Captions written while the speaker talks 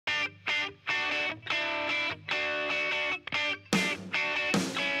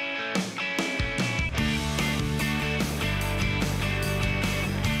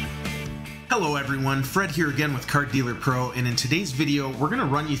Hello everyone, Fred here again with Card Dealer Pro, and in today's video we're going to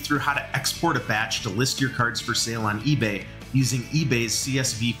run you through how to export a batch to list your cards for sale on eBay using eBay's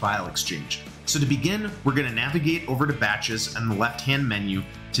CSV file exchange. So to begin, we're going to navigate over to Batches on the left-hand menu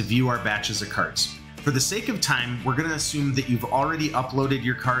to view our batches of cards. For the sake of time, we're going to assume that you've already uploaded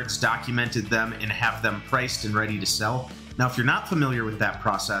your cards, documented them, and have them priced and ready to sell. Now, if you're not familiar with that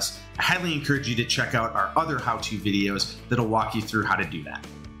process, I highly encourage you to check out our other how-to videos that'll walk you through how to do that.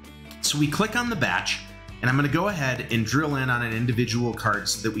 So we click on the batch, and I'm going to go ahead and drill in on an individual card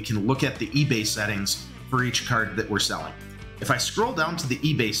so that we can look at the eBay settings for each card that we're selling. If I scroll down to the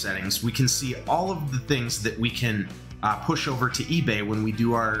eBay settings, we can see all of the things that we can push over to eBay when we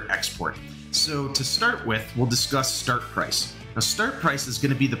do our export. So to start with, we'll discuss start price. Now, start price is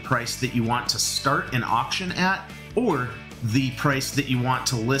going to be the price that you want to start an auction at, or the price that you want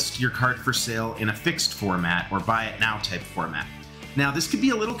to list your card for sale in a fixed format or buy it now type format. Now, this could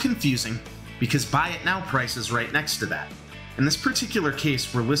be a little confusing because buy it now price is right next to that. In this particular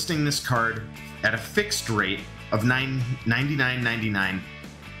case, we're listing this card at a fixed rate of $99.99.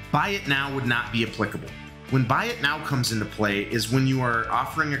 Buy it now would not be applicable. When buy it now comes into play is when you are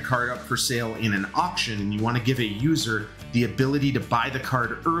offering a card up for sale in an auction and you want to give a user the ability to buy the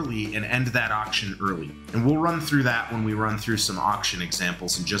card early and end that auction early. And we'll run through that when we run through some auction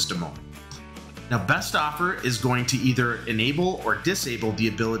examples in just a moment. Now, best offer is going to either enable or disable the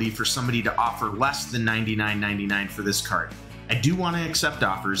ability for somebody to offer less than $99.99 for this card. I do want to accept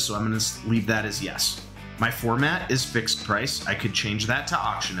offers, so I'm going to leave that as yes. My format is fixed price. I could change that to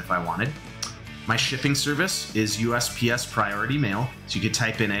auction if I wanted. My shipping service is USPS Priority Mail, so you could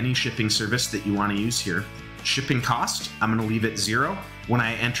type in any shipping service that you want to use here. Shipping cost, I'm going to leave it 0. When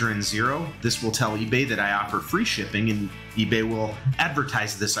I enter in 0, this will tell eBay that I offer free shipping, and eBay will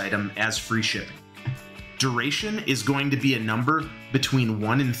advertise this item as free shipping. Duration is going to be a number between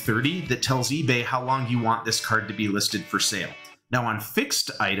 1 and 30 that tells eBay how long you want this card to be listed for sale. Now, on fixed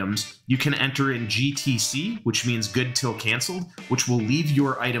items, you can enter in GTC, which means good till canceled, which will leave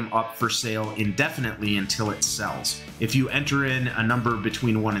your item up for sale indefinitely until it sells. If you enter in a number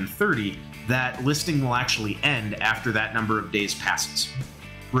between 1 and 30, that listing will actually end after that number of days passes.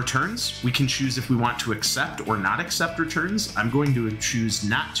 Returns, we can choose if we want to accept or not accept returns. I'm going to choose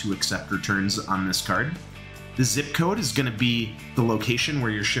not to accept returns on this card. The zip code is going to be the location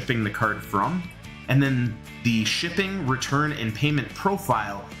where you're shipping the card from. And then the shipping, return, and payment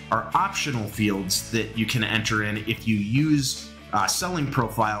profile are optional fields that you can enter in if you use selling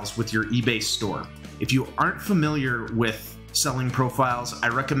profiles with your eBay store. If you aren't familiar with selling profiles, I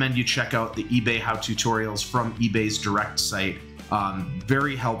recommend you check out the eBay how tutorials from eBay's direct site.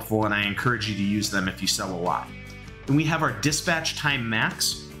 Very helpful, and I encourage you to use them if you sell a lot. And we have our dispatch time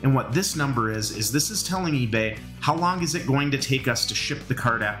max, and what this number is this is telling eBay how long is it going to take us to ship the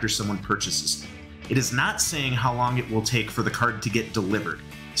card after someone purchases it. It is not saying how long it will take for the card to get delivered.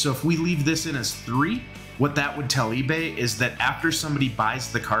 So if we leave this in as 3, what that would tell eBay is that after somebody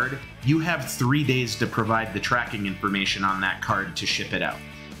buys the card, you have 3 days to provide the tracking information on that card to ship it out.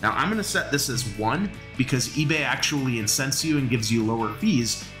 Now, I'm going to set this as 1 because eBay actually incents you and gives you lower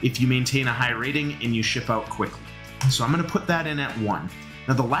fees if you maintain a high rating and you ship out quickly. So I'm going to put that in at 1.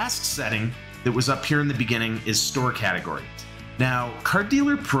 Now, the last setting that was up here in the beginning is store category. Now, Card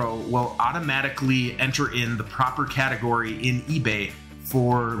Dealer Pro will automatically enter in the proper category in eBay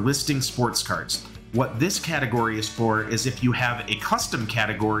for listing sports cards. What this category is for is if you have a custom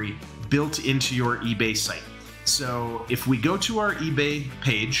category built into your eBay site. So if we go to our eBay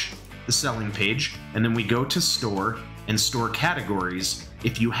page, the selling page, and then we go to store and store categories,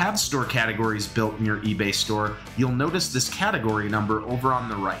 if you have store categories built in your eBay store, you'll notice this category number over on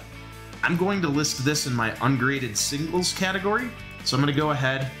the right. I'm going to list this in my ungraded singles category, so I'm going to go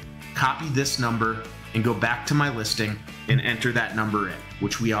ahead, copy this number, and go back to my listing and enter that number in,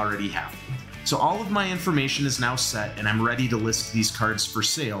 which we already have. So all of my information is now set, and I'm ready to list these cards for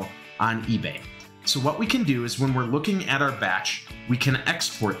sale on eBay. So what we can do is when we're looking at our batch, we can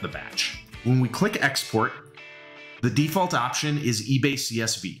export the batch. When we click export, the default option is eBay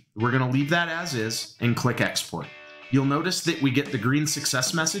CSV. We're going to leave that as is and click export. You'll notice that we get the green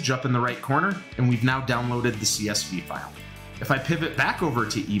success message up in the right corner, and we've now downloaded the CSV file. If I pivot back over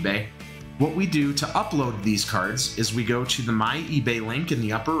to eBay, what we do to upload these cards is we go to the My eBay link in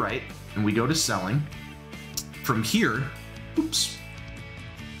the upper right, and we go to selling. From here,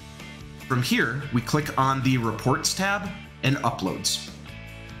 we click on the Reports tab and Uploads.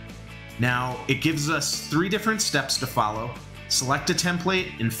 Now, it gives us 3 different steps to follow Select a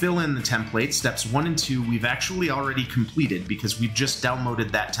template and fill in the template. Steps 1 and 2 we've actually already completed because we've just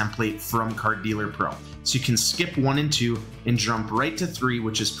downloaded that template from Card Dealer Pro. So you can skip 1 and 2 and jump right to 3,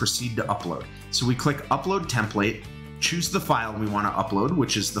 which is proceed to upload. So we click upload template, choose the file we want to upload,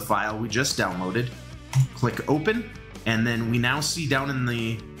 which is the file we just downloaded, click open, and then we now see down in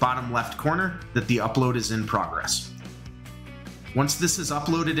the bottom left corner that the upload is in progress. Once this is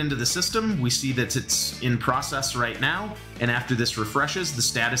uploaded into the system, we see that it's in process right now, and after this refreshes, the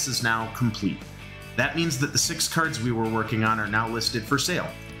status is now complete. That means that the 6 cards we were working on are now listed for sale.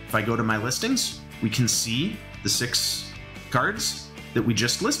 If I go to my listings, we can see the 6 cards that we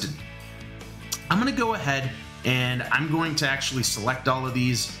just listed. I'm going to go ahead and I'm going to actually select all of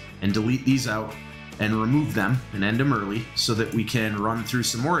these and delete these out and remove them and end them early so that we can run through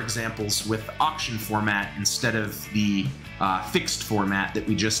some more examples with auction format instead of the fixed format that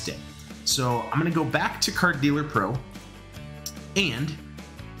we just did. So I'm going to go back to Card Dealer Pro and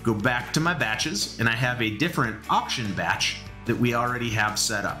go back to my batches, and I have a different auction batch that we already have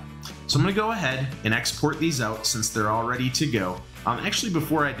set up. So I'm going to go ahead and export these out since they're all ready to go. Actually,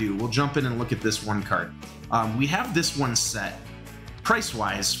 before I do, we'll jump in and look at this one card. We have this one set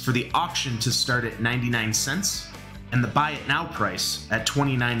price-wise for the auction to start at 99 cents and the buy it now price at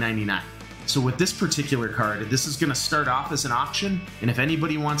 $29.99. So with this particular card, this is going to start off as an auction, and if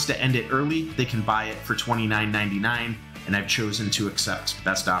anybody wants to end it early, they can buy it for $29.99, and I've chosen to accept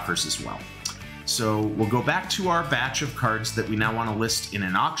best offers as well. So we'll go back to our batch of cards that we now want to list in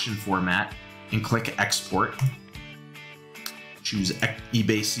an auction format and click export. Choose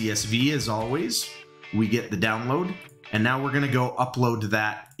eBay CSV as always. We get the download. And now we're going to go upload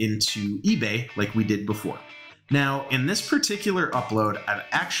that into eBay like we did before. Now, in this particular upload, I've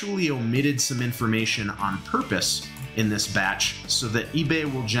actually omitted some information on purpose in this batch so that eBay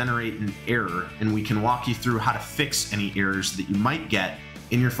will generate an error, and we can walk you through how to fix any errors that you might get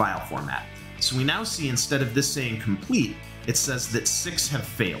in your file format. So we now see, instead of this saying complete, it says that 6 have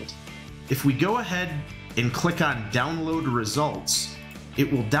failed. If we go ahead and click on download results, it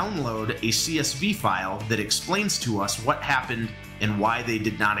will download a CSV file that explains to us what happened and why they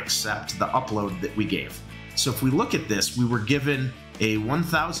did not accept the upload that we gave. So if we look at this, we were given a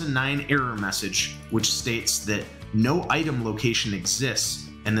 1009 error message which states that no item location exists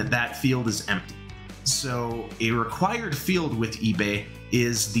and that that field is empty. So a required field with eBay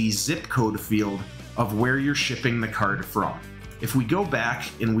is the zip code field of where you're shipping the card from. If we go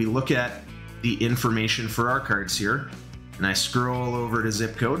back and we look at the information for our cards here, and I scroll over to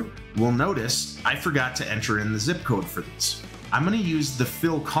zip code, we'll notice I forgot to enter in the zip code for these. I'm going to use the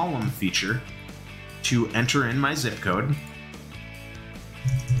fill column feature to enter in my zip code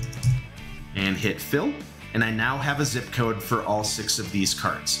and hit fill, and I now have a zip code for all 6 of these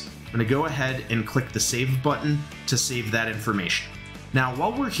cards. I'm going to go ahead and click the save button to save that information. Now,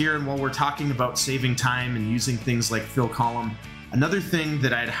 while we're here and while we're talking about saving time and using things like fill column, another thing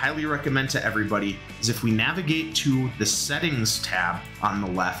that I'd highly recommend to everybody is if we navigate to the settings tab on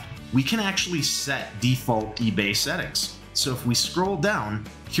the left, we can actually set default eBay settings. So if we scroll down,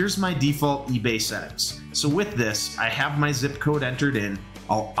 here's my default eBay settings. So with this, I have my zip code entered in.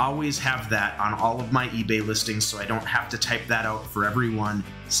 I'll always have that on all of my eBay listings so I don't have to type that out for everyone.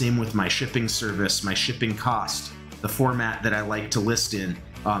 Same with my shipping service, my shipping cost, the format that I like to list in.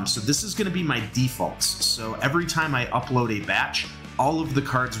 So this is going to be my defaults. So every time I upload a batch, all of the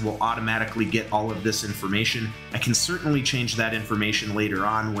cards will automatically get all of this information. I can certainly change that information later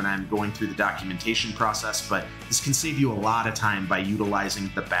on when I'm going through the documentation process, but this can save you a lot of time by utilizing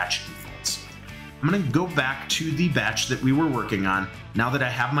the batch defaults. I'm going to go back to the batch that we were working on. Now that I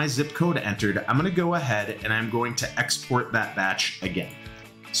have my zip code entered, I'm going to go ahead and I'm going to export that batch again.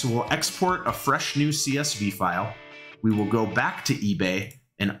 So we'll export a fresh new CSV file. We will go back to eBay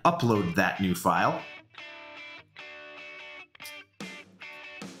and upload that new file.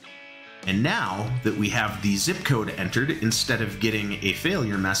 And now that we have the zip code entered, instead of getting a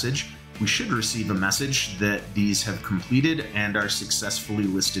failure message, we should receive a message that these have completed and are successfully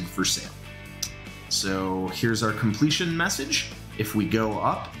listed for sale. So here's our completion message. If we go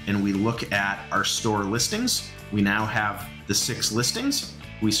up and we look at our store listings, we now have the 6 listings.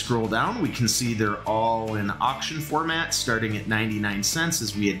 We scroll down, we can see they're all in auction format, starting at 99 cents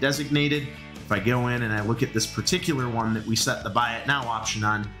as we had designated. If I go in and I look at this particular one that we set the buy it now option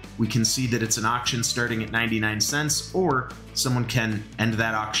on, we can see that it's an auction starting at 99 cents, or someone can end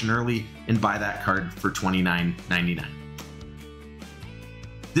that auction early and buy that card for $29.99.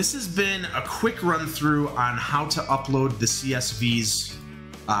 This has been a quick run through on how to upload the CSVs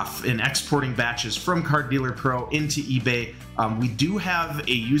in exporting batches from Card Dealer Pro into eBay. We do have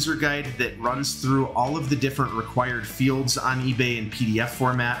a user guide that runs through all of the different required fields on eBay in PDF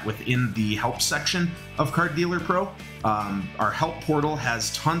format within the help section of Card Dealer Pro. Our help portal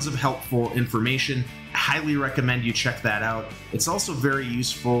has tons of helpful information. I highly recommend you check that out. It's also very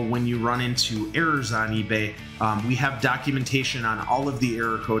useful when you run into errors on eBay. We have documentation on all of the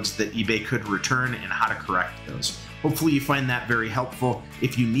error codes that eBay could return and how to correct those. Hopefully you find that very helpful.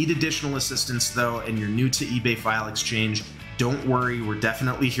 If you need additional assistance though, and you're new to eBay File Exchange, don't worry, we're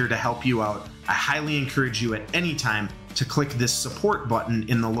definitely here to help you out. I highly encourage you at any time to click this support button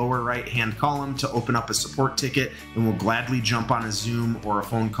in the lower right hand column to open up a support ticket, and we'll gladly jump on a Zoom or a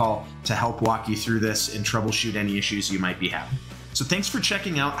phone call to help walk you through this and troubleshoot any issues you might be having. So thanks for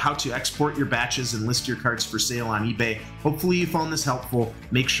checking out how to export your batches and list your cards for sale on eBay. Hopefully you found this helpful.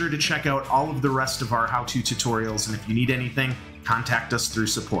 Make sure to check out all of the rest of our how-to tutorials, and if you need anything, contact us through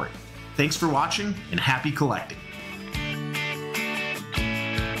support. Thanks for watching, and happy collecting!